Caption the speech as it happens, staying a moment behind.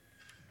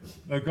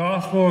The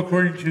Gospel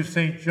according to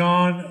St.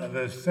 John,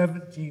 the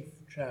 17th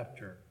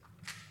chapter.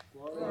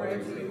 Glory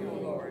to you,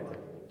 O Lord.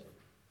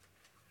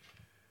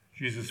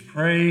 Jesus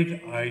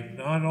prayed, I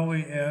not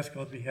only ask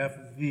on behalf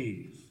of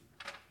these,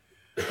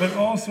 but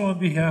also on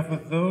behalf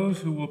of those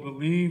who will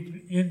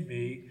believe in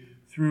me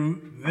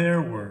through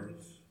their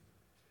words,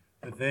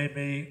 that they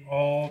may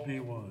all be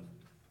one.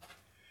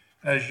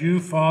 As you,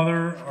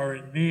 Father, are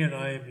in me and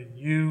I am in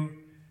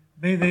you,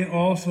 may they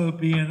also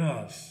be in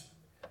us,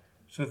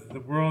 so that the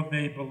world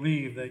may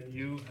believe that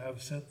you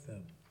have sent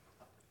them.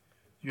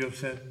 You have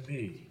sent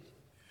me.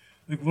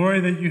 The glory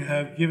that you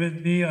have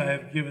given me, I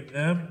have given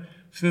them,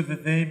 so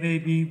that they may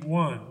be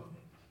one,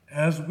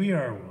 as we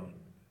are one.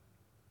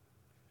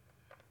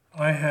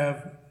 I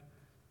have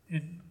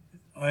in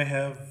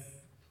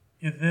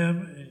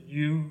them and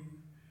you,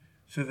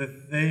 so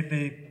that they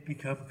may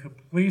become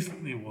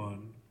completely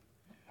one,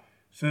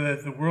 so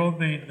that the world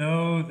may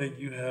know that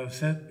you have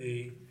sent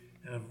me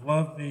and have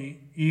loved me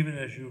even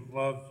as you have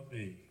loved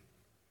me.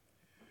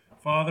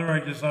 Father, I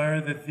desire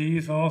that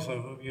these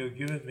also whom you have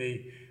given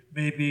me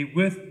may be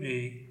with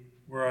me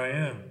where I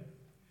am,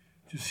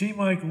 to see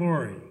my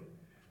glory,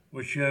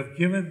 which you have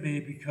given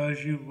me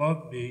because you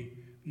loved me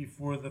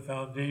before the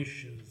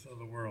foundations of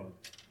the world.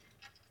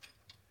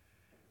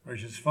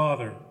 Gracious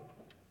Father,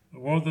 the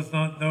world does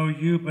not know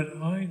you, but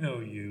I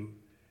know you,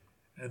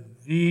 and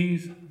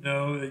these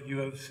know that you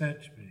have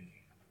sent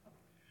me.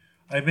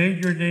 I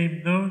made your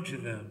name known to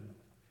them,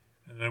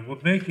 and I will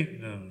make it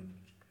known,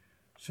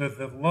 so that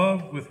the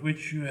love with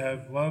which you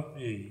have loved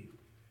me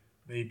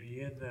may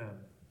be in them,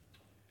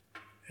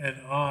 and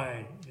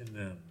I in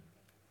them.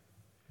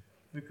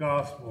 The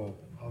Gospel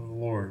of the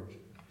Lord.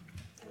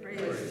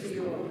 Praise to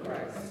you, O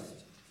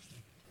Christ.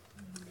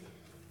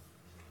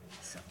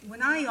 So,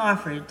 when I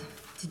offered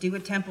to do a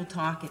temple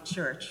talk at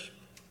church,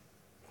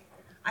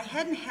 I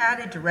hadn't had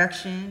a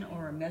direction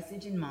or a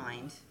message in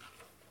mind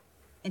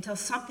until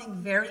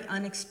something very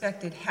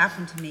unexpected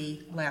happened to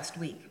me last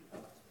week.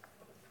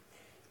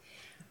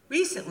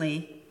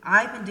 Recently,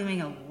 I've been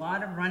doing a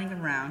lot of running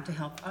around to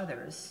help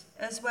others,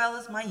 as well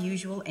as my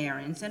usual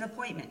errands and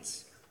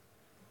appointments.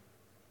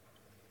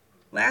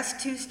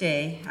 Last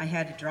Tuesday, I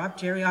had to drop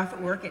Jerry off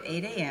at work at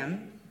 8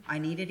 a.m. I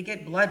needed to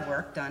get blood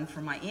work done for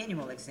my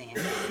annual exam,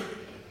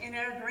 and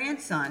our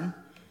grandson,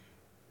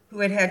 who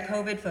had had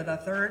COVID for the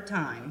third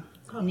time,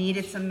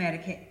 needed some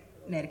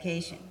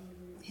medication.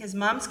 His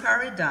mom's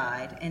car had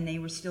died, and they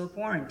were still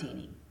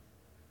quarantining,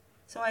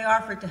 so I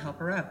offered to help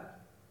her out.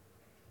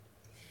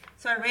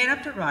 So I ran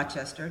up to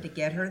Rochester to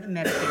get her the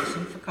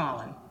medication for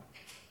Colin.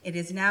 It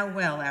is now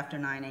well after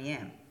 9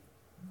 a.m.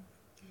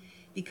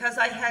 Because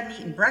I hadn't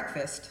eaten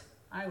breakfast,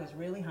 I was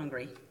really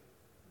hungry.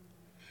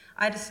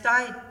 I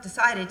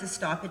decided to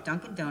stop at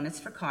Dunkin' Donuts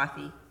for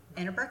coffee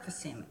and a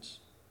breakfast sandwich.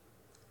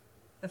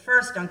 The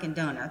first Dunkin'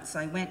 Donuts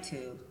I went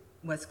to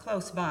was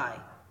close by,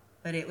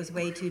 but it was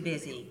way too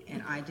busy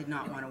and I did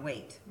not want to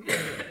wait.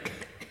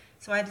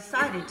 So I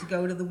decided to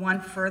go to the one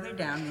further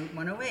down Route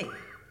 108.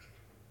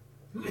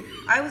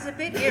 I was a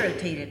bit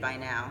irritated by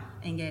now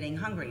and getting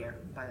hungrier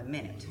by the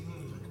minute.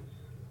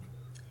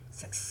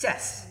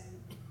 Success!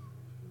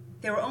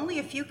 There were only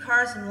a few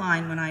cars in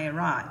line when I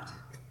arrived.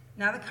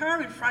 Now the car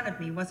in front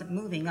of me wasn't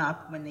moving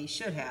up when they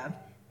should have,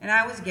 and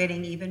I was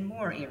getting even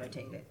more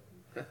irritated.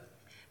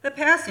 The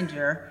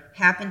passenger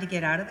happened to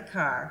get out of the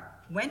car,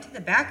 went to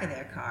the back of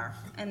their car,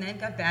 and then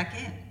got back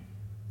in.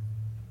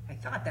 I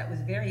thought that was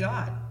very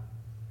odd.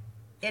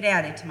 It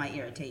added to my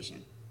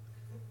irritation.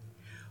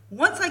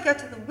 Once I got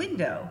to the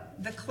window,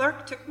 the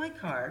clerk took my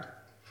card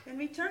and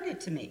returned it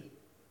to me.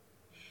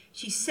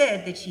 She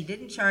said that she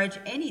didn't charge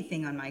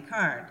anything on my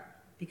card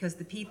because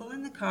the people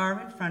in the car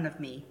in front of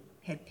me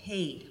had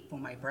paid for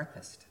my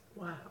breakfast.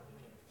 Wow.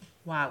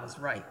 Wow, I was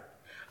right.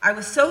 I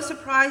was so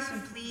surprised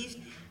and pleased,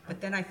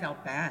 but then I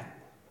felt bad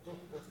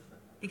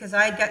because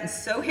I had gotten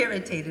so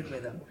irritated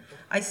with them.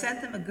 I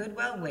sent them a good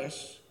well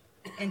wish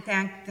and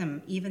thanked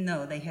them even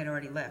though they had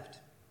already left.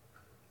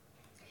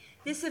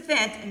 This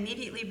event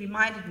immediately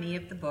reminded me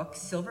of the book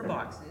Silver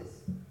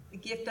Boxes, The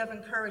Gift of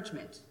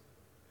Encouragement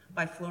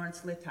by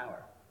Florence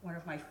Littauer, one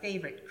of my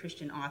favorite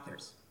Christian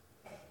authors.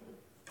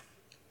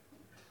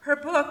 Her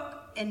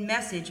book and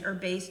message are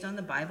based on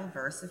the Bible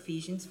verse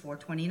Ephesians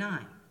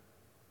 4:29.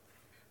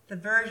 The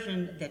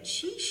version that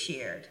she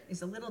shared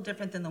is a little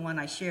different than the one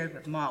I shared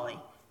with Molly,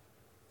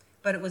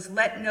 but it was,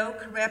 "Let no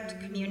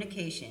corrupt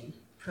communication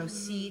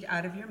proceed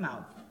out of your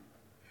mouth,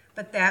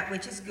 but that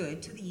which is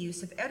good to the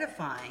use of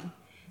edifying,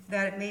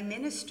 that it may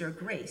minister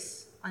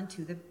grace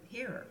unto the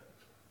hearer."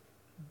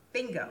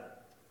 Bingo.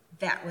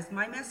 That was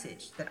my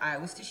message that I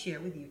was to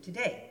share with you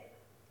today.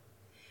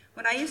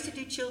 When I used to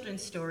do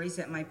children's stories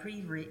at my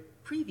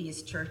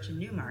previous church in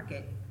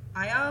Newmarket,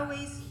 I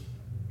always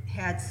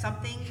had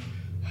something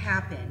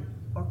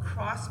happen or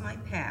cross my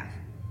path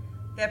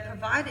that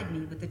provided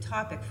me with the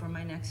topic for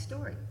my next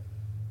story.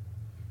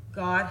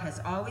 God has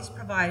always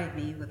provided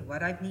me with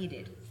what I've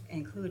needed,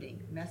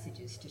 including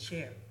messages to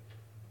share.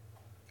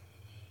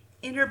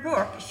 In her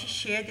book, she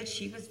shared that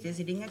she was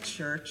visiting a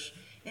church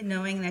and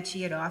knowing that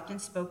she had often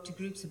spoke to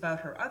groups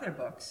about her other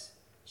books,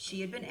 she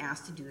had been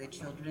asked to do the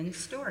children's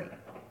story.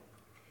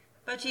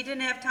 But she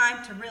didn't have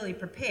time to really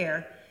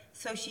prepare,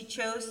 so she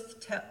chose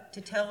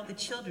to tell the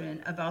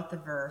children about the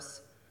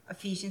verse,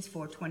 Ephesians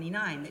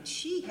 4:29, that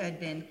she had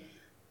been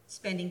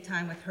spending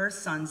time with her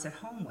sons at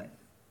home with.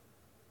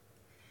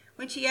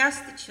 When she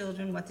asked the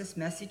children what this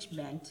message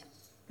meant,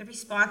 the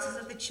responses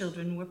of the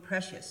children were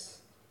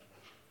precious.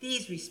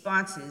 These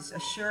responses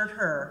assured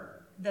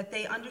her that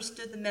they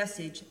understood the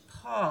message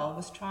Paul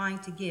was trying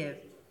to give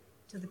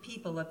to the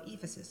people of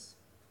Ephesus.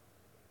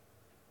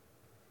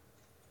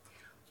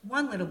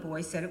 One little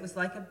boy said it was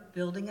like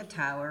building a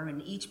tower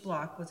and each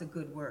block was a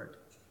good word,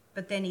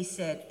 but then he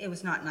said it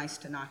was not nice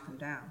to knock them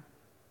down.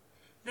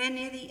 Then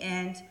near the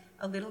end,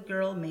 a little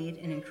girl made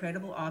an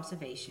incredible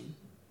observation.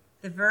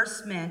 The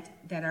verse meant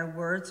that our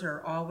words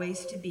are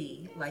always to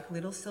be like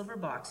little silver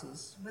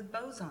boxes with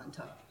bows on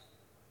top.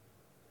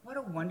 What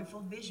a wonderful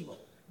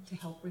visual to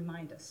help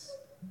remind us.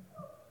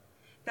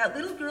 That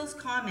little girl's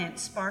comment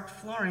sparked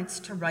Florence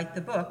to write the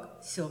book,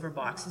 Silver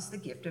Boxes, The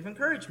Gift of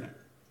Encouragement.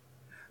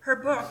 Her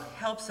book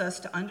helps us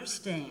to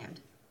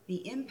understand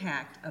the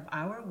impact of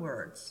our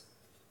words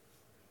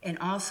and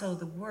also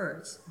the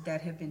words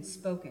that have been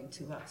spoken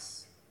to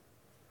us.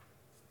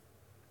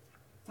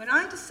 When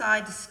I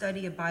decide to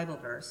study a Bible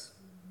verse,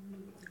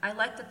 I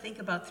like to think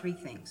about three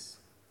things.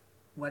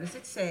 What does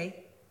it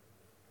say?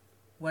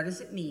 What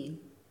does it mean?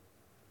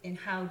 And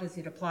how does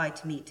it apply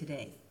to me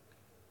today?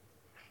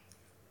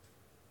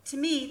 To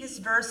me, this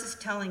verse is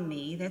telling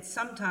me that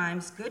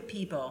sometimes good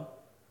people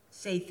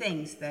say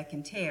things that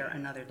can tear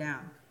another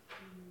down.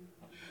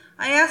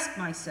 I ask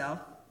myself,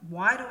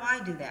 why do I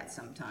do that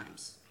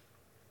sometimes?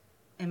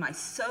 Am I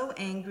so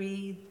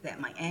angry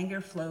that my anger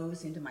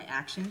flows into my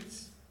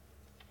actions?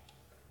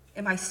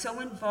 Am I so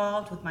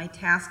involved with my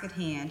task at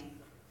hand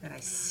that I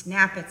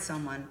snap at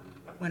someone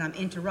when I'm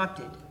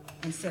interrupted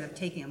instead of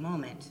taking a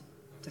moment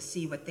to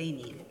see what they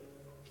needed?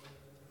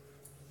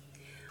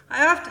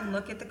 I often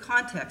look at the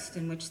context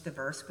in which the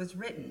verse was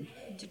written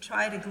to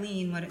try to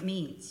glean what it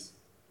means.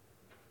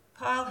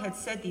 Paul had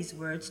said these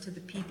words to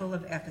the people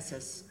of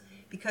Ephesus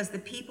because the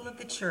people of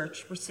the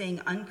church were saying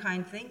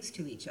unkind things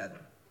to each other,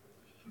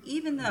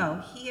 even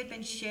though he had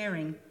been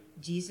sharing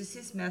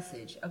Jesus'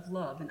 message of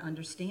love and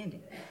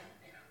understanding.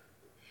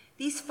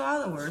 These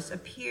followers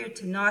appeared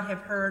to not have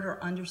heard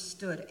or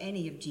understood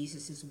any of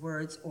Jesus'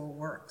 words or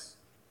works.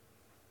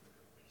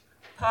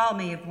 Paul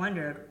may have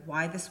wondered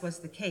why this was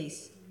the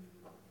case,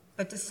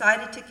 but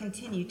decided to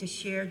continue to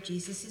share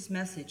Jesus'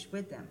 message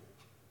with them.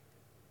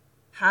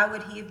 How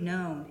would he have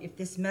known if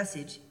this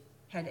message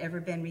had ever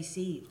been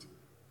received?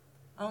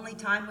 Only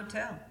time would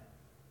tell.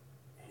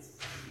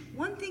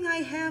 One thing I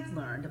have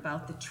learned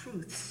about the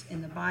truths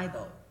in the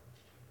Bible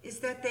is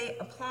that they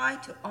apply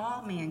to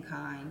all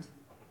mankind,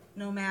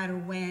 no matter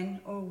when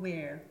or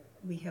where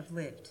we have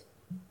lived.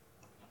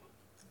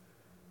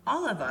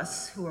 All of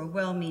us who are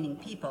well-meaning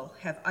people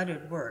have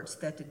uttered words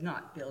that did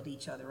not build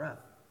each other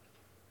up.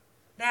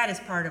 That is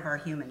part of our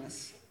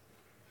humanness.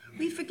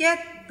 We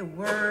forget the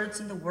words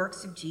and the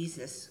works of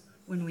Jesus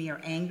when we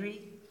are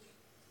angry,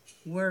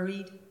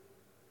 worried,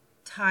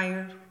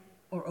 tired,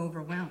 or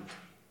overwhelmed.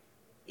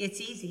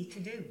 It's easy to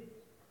do.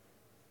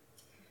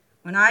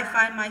 When I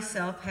find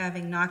myself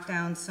having knocked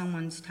down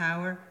someone's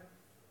tower,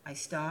 I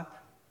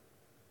stop,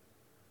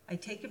 I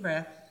take a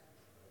breath,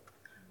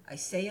 I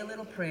say a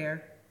little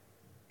prayer,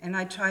 and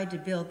I try to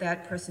build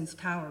that person's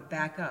tower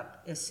back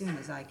up as soon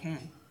as I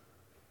can.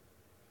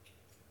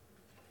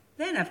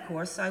 Then, of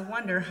course, I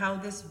wonder how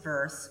this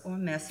verse or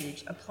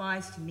message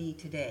applies to me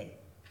today.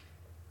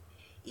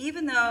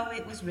 Even though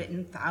it was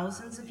written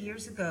thousands of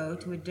years ago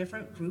to a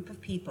different group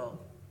of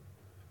people,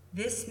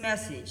 this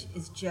message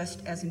is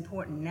just as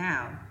important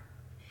now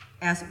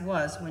as it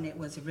was when it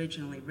was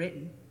originally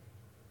written.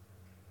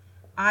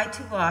 I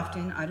too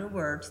often utter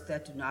words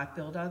that do not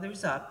build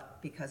others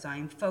up because I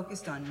am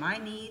focused on my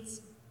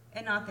needs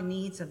and not the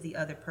needs of the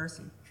other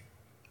person.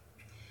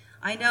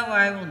 I know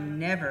I will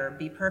never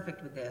be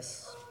perfect with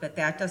this, but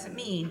that doesn't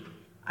mean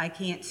I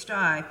can't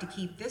strive to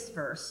keep this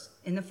verse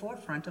in the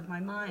forefront of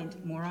my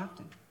mind more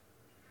often.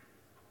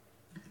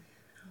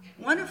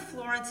 One of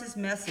Florence's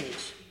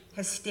message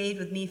has stayed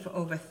with me for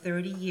over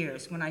 30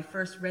 years when I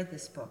first read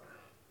this book.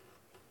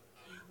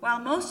 While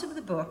most of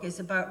the book is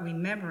about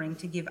remembering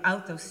to give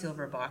out those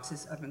silver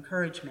boxes of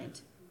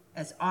encouragement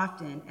as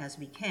often as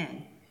we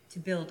can to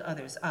build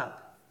others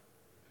up,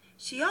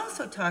 she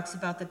also talks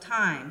about the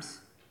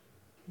times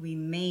we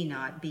may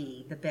not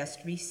be the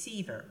best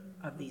receiver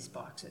of these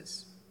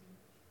boxes.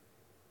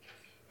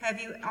 Have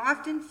you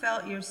often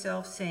felt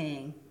yourself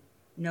saying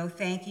no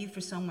thank you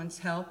for someone's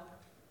help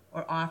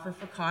or offer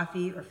for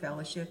coffee or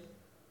fellowship?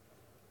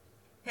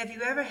 Have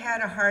you ever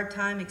had a hard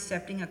time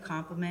accepting a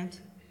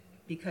compliment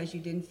because you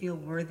didn't feel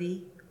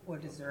worthy or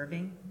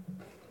deserving?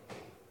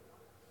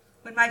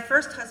 When my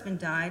first husband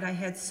died, I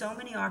had so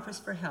many offers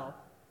for help,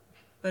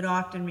 but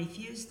often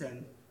refused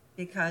them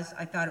because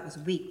I thought it was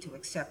weak to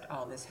accept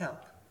all this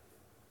help.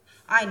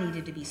 I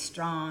needed to be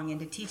strong and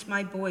to teach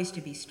my boys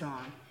to be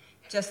strong,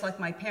 just like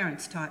my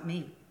parents taught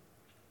me.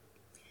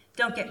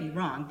 Don't get me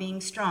wrong,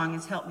 being strong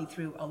has helped me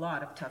through a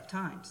lot of tough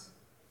times.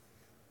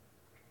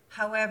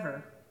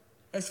 However,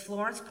 as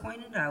Florence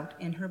pointed out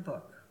in her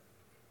book,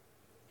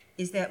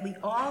 is that we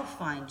all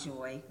find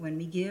joy when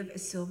we give a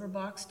silver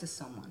box to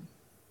someone.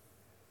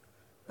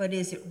 But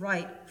is it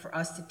right for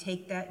us to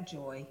take that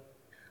joy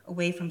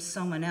away from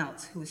someone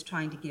else who is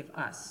trying to give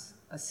us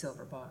a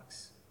silver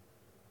box?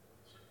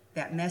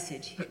 That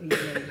message hit me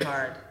really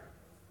hard.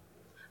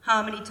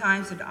 How many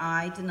times had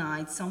I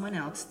denied someone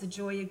else the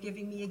joy of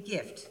giving me a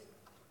gift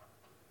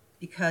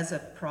because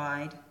of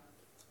pride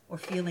or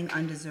feeling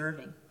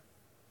undeserving?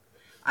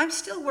 I'm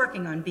still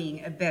working on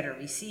being a better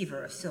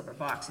receiver of silver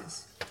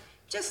boxes,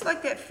 just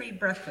like that free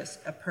breakfast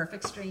a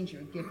perfect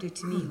stranger gifted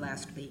to me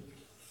last week.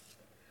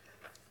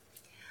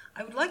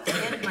 I would like to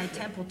end my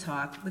temple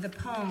talk with a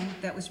poem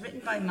that was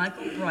written by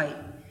Michael Bright,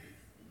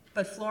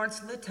 but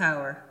Florence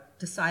Littauer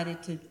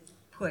decided to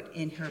put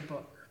in her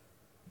book.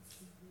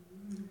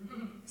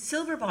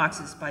 Silver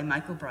Boxes by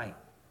Michael Bright.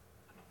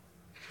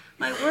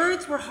 My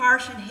words were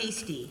harsh and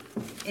hasty,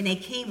 and they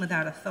came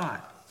without a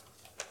thought.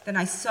 Then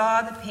I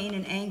saw the pain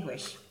and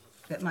anguish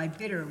that my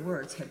bitter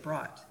words had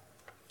brought.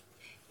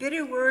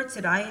 Bitter words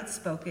that I had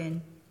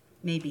spoken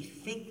made me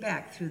think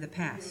back through the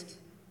past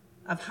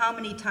of how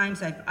many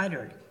times I've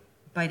uttered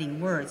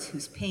biting words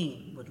whose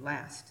pain would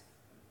last.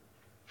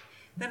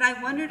 Then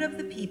I wondered of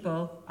the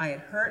people I had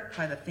hurt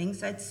by the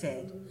things I'd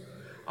said,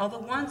 all the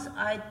ones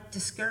I'd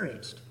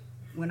discouraged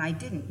when I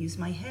didn't use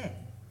my head.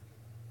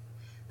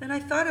 Then I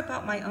thought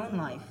about my own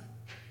life,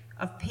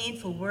 of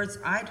painful words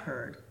I'd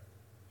heard,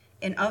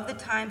 and of the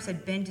times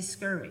I'd been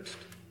discouraged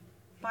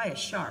by a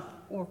sharp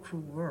or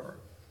cruel word.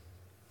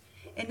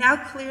 And now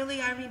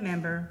clearly I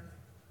remember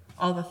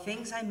all the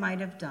things I might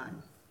have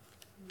done,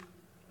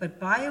 but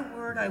by a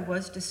word I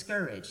was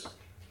discouraged,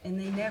 and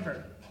they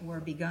never were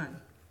begun.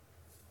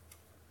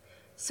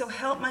 So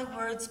help my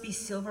words be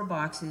silver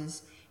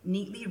boxes,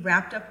 neatly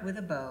wrapped up with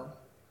a bow,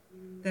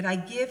 that I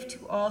give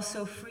to all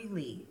so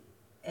freely,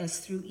 as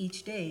through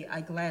each day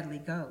I gladly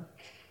go.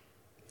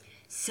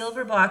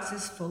 Silver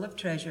boxes full of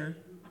treasure,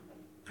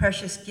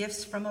 precious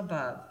gifts from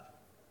above,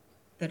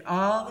 that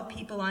all the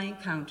people I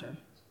encounter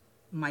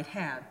might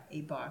have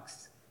a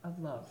box of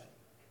love.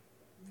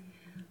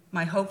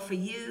 My hope for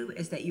you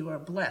is that you are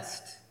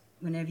blessed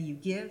whenever you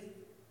give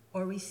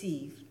or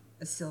receive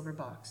a silver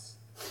box.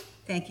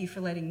 Thank you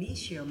for letting me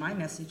share my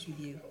message with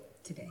you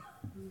today.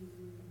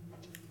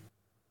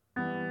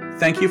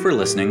 Thank you for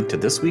listening to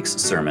this week's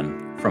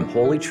sermon from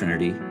Holy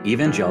Trinity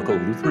Evangelical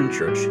Lutheran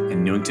Church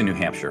in Newington, New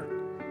Hampshire,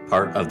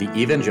 part of the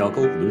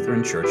Evangelical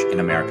Lutheran Church in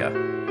America.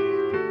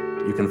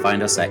 You can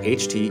find us at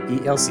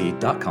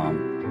htelc.com,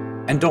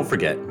 and don't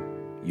forget,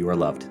 you are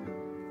loved.